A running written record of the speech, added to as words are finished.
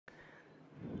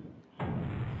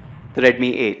the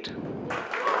Redmi 8.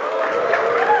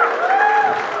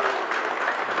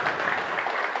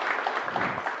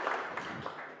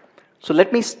 So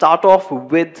let me start off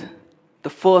with the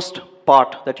first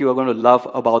part that you are going to love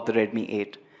about the Redmi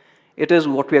 8. It is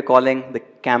what we are calling the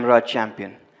camera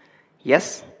champion.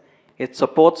 Yes, it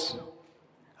supports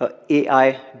a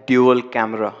AI dual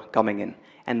camera coming in.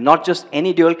 And not just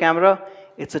any dual camera,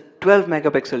 it's a 12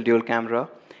 megapixel dual camera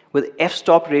with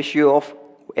f-stop ratio of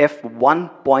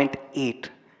f1.8.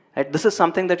 Right? This is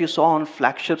something that you saw on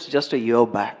flagships just a year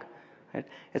back. Right?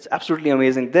 It's absolutely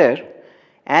amazing there.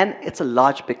 And it's a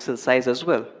large pixel size as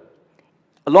well.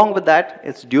 Along with that,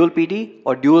 it's dual PD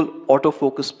or dual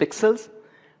autofocus pixels,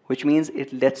 which means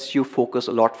it lets you focus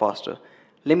a lot faster.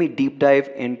 Let me deep dive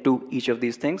into each of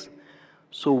these things.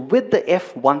 So with the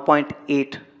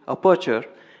f1.8 aperture,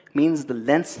 means the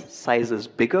lens size is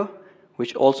bigger,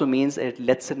 which also means it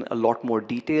lets in a lot more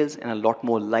details and a lot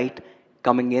more light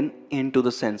coming in into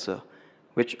the sensor,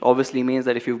 which obviously means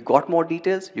that if you've got more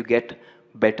details, you get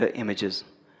better images.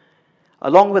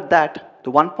 Along with that,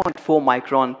 the 1.4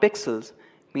 micron pixels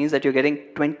means that you're getting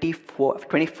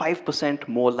 25%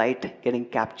 more light getting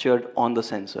captured on the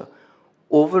sensor.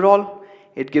 Overall,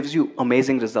 it gives you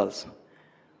amazing results.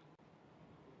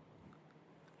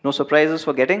 No surprises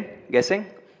for guessing?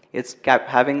 It's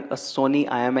having a Sony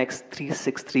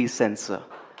IMX363 sensor.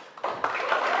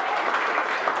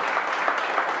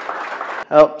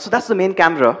 So that's the main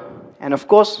camera. And of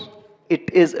course, it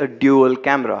is a dual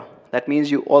camera. That means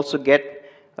you also get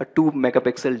a 2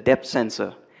 megapixel depth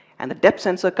sensor. And the depth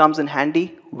sensor comes in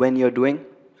handy when you're doing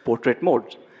portrait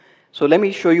mode. So let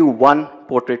me show you one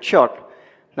portrait shot.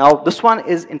 Now this one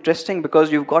is interesting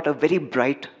because you've got a very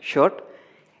bright shot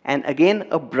and again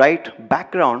a bright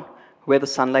background where the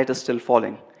sunlight is still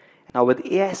falling. Now with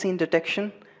AI scene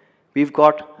detection, we've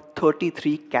got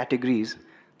 33 categories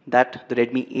that the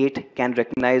Redmi 8 can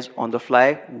recognize on the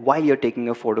fly while you're taking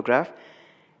a photograph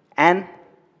and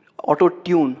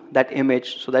auto-tune that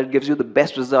image so that it gives you the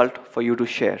best result for you to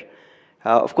share.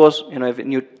 Of course, if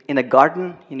you're in a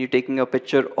garden and you're taking a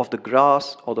picture of the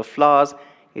grass or the flowers,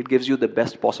 it gives you the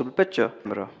best possible picture.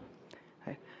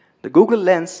 Right? The Google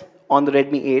Lens on the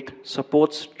Redmi 8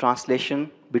 supports translation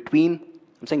between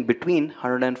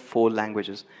 104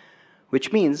 languages,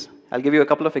 which means, I'll give you a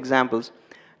couple of examples.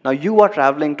 Now you are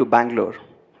traveling to Bangalore,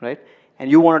 right?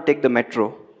 And you want to take the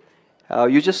metro.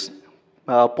 You just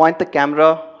point the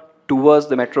camera towards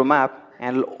the metro map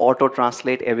and it'll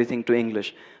auto-translate everything to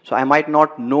English. So I might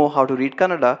not know how to read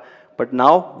Kannada, but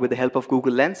now with the help of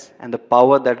Google Lens and the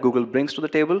power that Google brings to the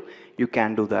table, you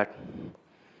can do that.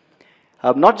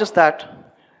 Not just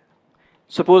that,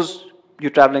 suppose you're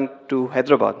traveling to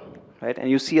Hyderabad, right? And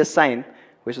you see a sign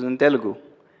which is in Telugu.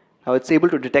 Now it's able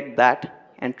to detect that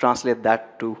and translate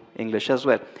that to English as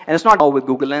well. And it's not now with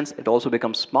Google Lens, it also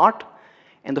becomes smart.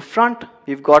 In the front,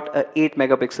 we've got an 8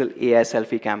 megapixel AI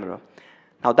selfie camera.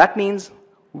 Now that means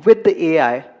with the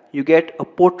AI, you get a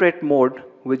portrait mode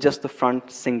with just the front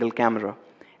single camera.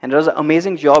 And there's an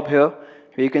amazing job here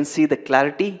where you can see the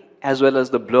clarity as well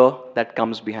as the blur that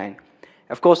comes behind.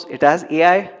 Of course, it has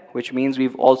AI, which means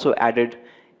we've also added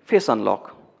face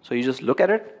unlock. So you just look at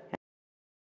it.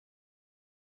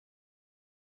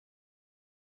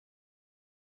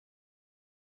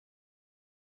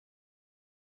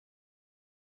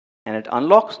 And it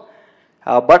unlocks.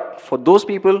 But for those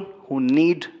people who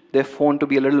need their phone to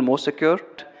be a little more secure,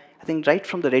 I think right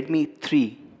from the Redmi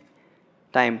 3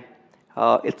 time,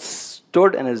 it's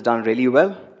stood and has done really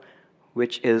well,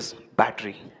 which is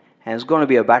battery. And it's going to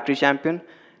be a battery champion.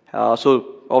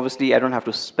 So obviously, I don't have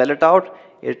to spell it out.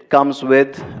 It comes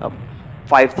with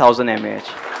 5,000 mAh.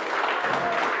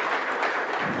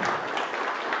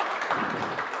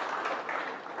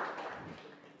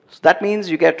 So that means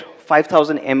you get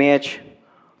 5,000 mAh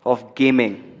of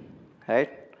gaming, right?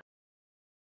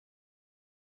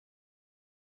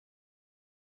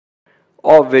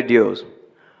 Or videos,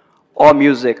 or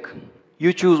music.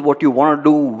 You choose what you want to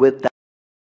do with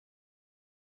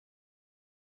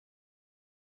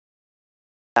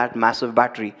that massive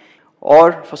battery.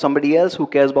 Or for somebody else who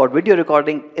cares about video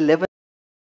recording, 11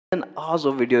 hours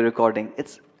of video recording.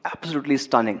 It's absolutely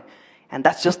stunning. And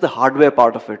that's just the hardware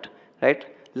part of it, right?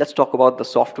 Let's talk about the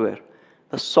software.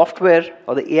 The software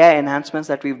or the AI enhancements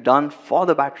that we've done for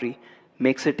the battery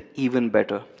makes it even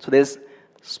better. So there's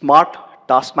smart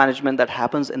task management that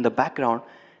happens in the background,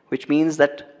 which means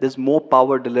that there's more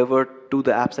power delivered to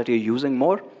the apps that you're using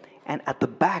more. And at the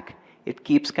back, it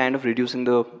keeps kind of reducing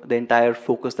the entire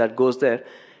focus that goes there.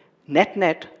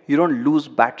 Net, you don't lose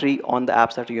battery on the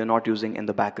apps that you're not using in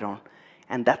the background.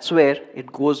 And that's where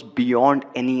it goes beyond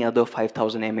any other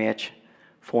 5,000 mAh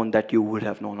phone that you would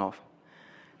have known of.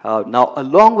 Now,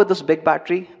 along with this big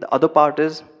battery, the other part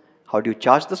is how do you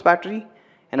charge this battery?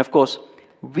 And of course,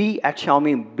 we at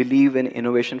Xiaomi believe in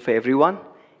innovation for everyone,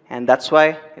 and that's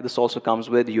why this also comes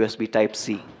with USB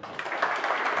Type-C.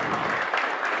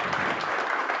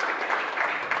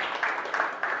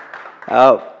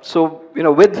 So,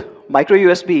 with micro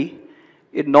USB,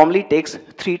 it normally takes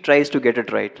 3 tries to get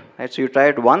it right. So you try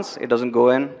it once, it doesn't go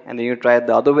in, and then you try it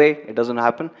the other way, it doesn't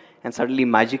happen, and suddenly,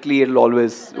 magically, it'll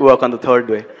always work on the 3rd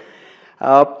way.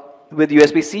 With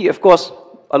USB-C, of course,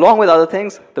 along with other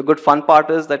things, the good fun part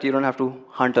is that you don't have to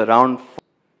hunt around.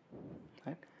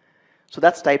 Right? So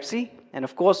that's Type-C, and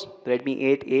of course, the Redmi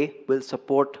 8A will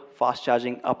support fast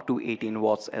charging up to 18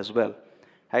 watts as well.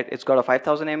 Right? It's got a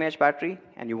 5000 mAh battery,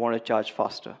 and you want to charge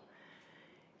faster.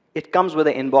 It comes with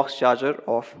an inbox charger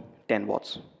of 10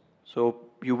 watts. So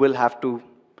you will have to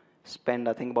spend,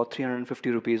 I think, about 350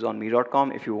 rupees on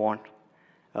me.com if you want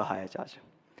a higher charger.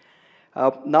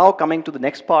 Now coming to the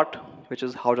next part, which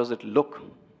is how does it look?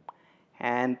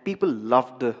 And people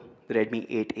love the Redmi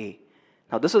 8A.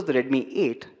 Now this is the Redmi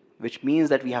 8, which means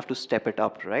that we have to step it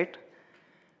up, right?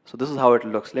 So this is how it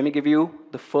looks. Let me give you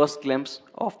the first glimpse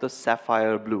of the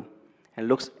sapphire blue. And it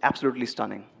looks absolutely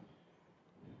stunning.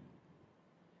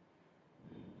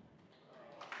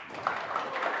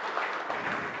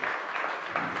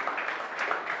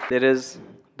 There is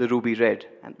the ruby red,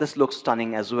 and this looks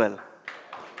stunning as well.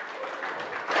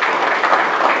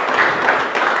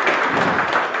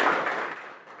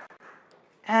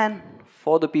 And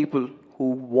for the people who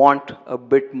want a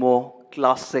bit more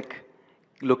classic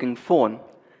looking phone,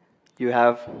 you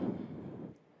have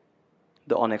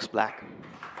the Onyx Black.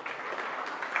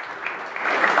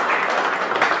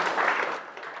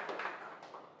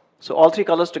 So all 3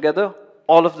 colors together,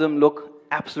 all of them look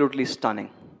absolutely stunning.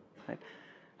 Right?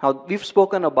 Now, we've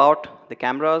spoken about the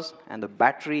cameras and the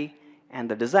battery and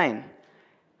the design.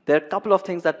 There are a couple of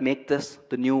things that make this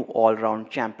the new all-round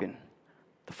champion.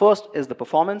 The first is the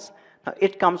performance. Now,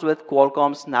 it comes with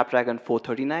Qualcomm Snapdragon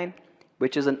 439,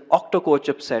 which is an octa-core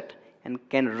chipset and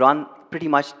can run pretty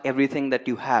much everything that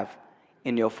you have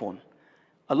in your phone.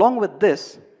 Along with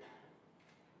this,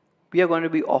 we are going to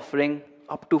be offering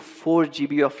up to 4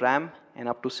 GB of RAM and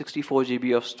up to 64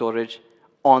 GB of storage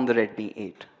on the Redmi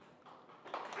 8.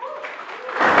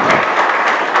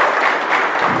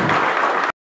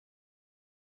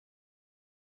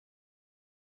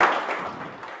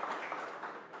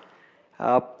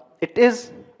 It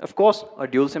is, of course, a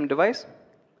dual SIM device,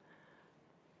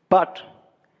 but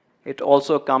it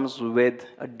also comes with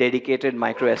a dedicated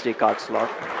micro SD card slot.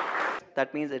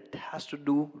 That means it has to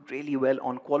do really well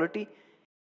on quality.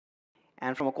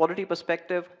 And from a quality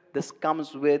perspective, this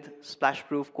comes with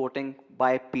splash-proof coating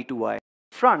by P2i.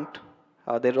 Front,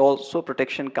 there's also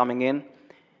protection coming in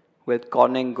with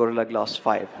Corning Gorilla Glass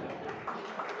 5.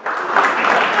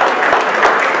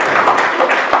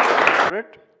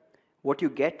 What you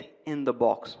get in the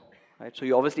box, right? So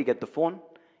you obviously get the phone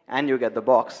and you get the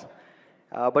box,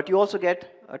 but you also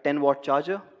get a 10-watt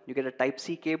charger, you get a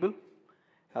Type-C cable,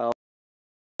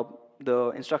 the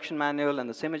instruction manual and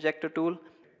the SIM ejector tool.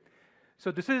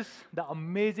 So this is the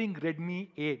amazing Redmi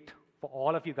 8 for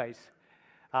all of you guys.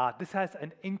 This has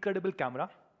an incredible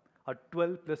camera, a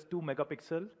 12+2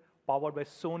 megapixel, powered by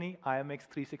Sony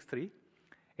IMX363.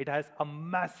 It has a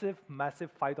massive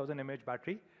 5000 mAh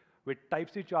battery with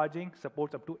Type-C charging,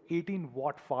 supports up to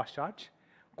 18-watt fast charge.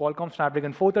 Qualcomm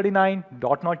Snapdragon 439,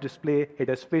 dot-notch display, it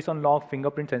has face unlock,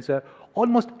 fingerprint sensor,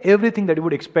 almost everything that you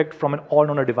would expect from an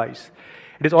all-rounder device.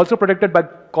 It is also protected by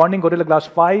Corning Gorilla Glass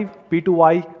 5,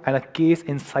 P2i, and a case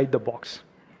inside the box.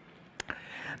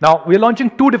 Now, we're launching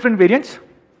 2 different variants,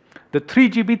 the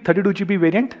 3GB 32GB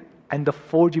variant and the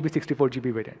 4GB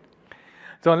 64GB variant.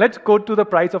 So let's go to the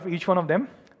price of each one of them.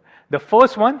 The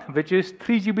first one, which is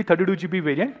 3GB 32GB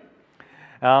variant.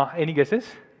 Any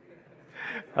guesses?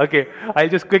 Okay, I'll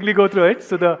just quickly go through it.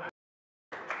 So the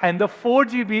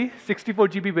 4GB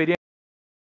 64GB variant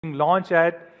launch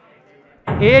at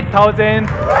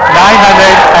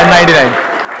 8,999.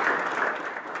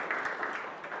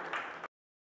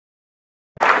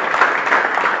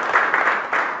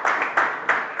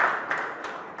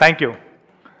 Thank you.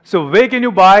 So where can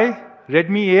you buy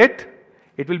Redmi 8?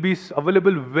 It will be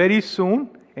available very soon,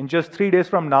 in just 3 days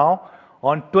from now,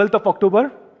 on 12th of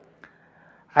October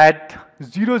at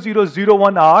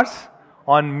 0001 hours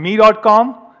on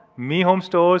me.com, Me Home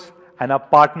Stores, and our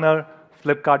partner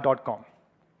Flipkart.com.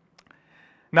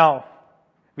 Now,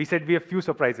 we said we have few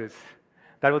surprises.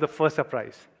 That was the first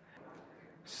surprise.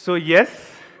 So yes,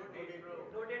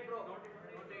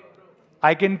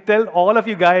 I can tell all of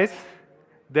you guys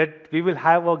that we will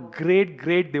have a great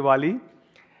Diwali.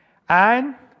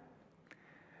 And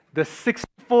the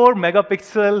 64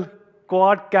 megapixel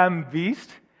quad cam beast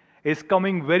is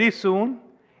coming very soon,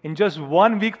 in just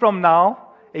 1 week from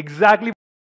now, exactly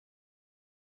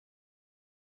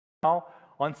now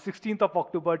on 16th of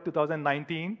October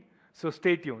 2019. So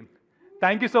stay tuned.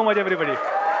 Thank you so much, everybody.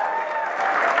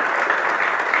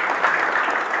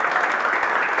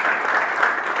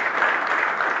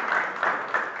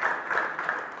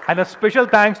 And a special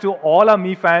thanks to all our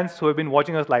Mi fans who have been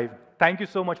watching us live. Thank you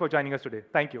so much for joining us today.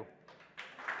 Thank you.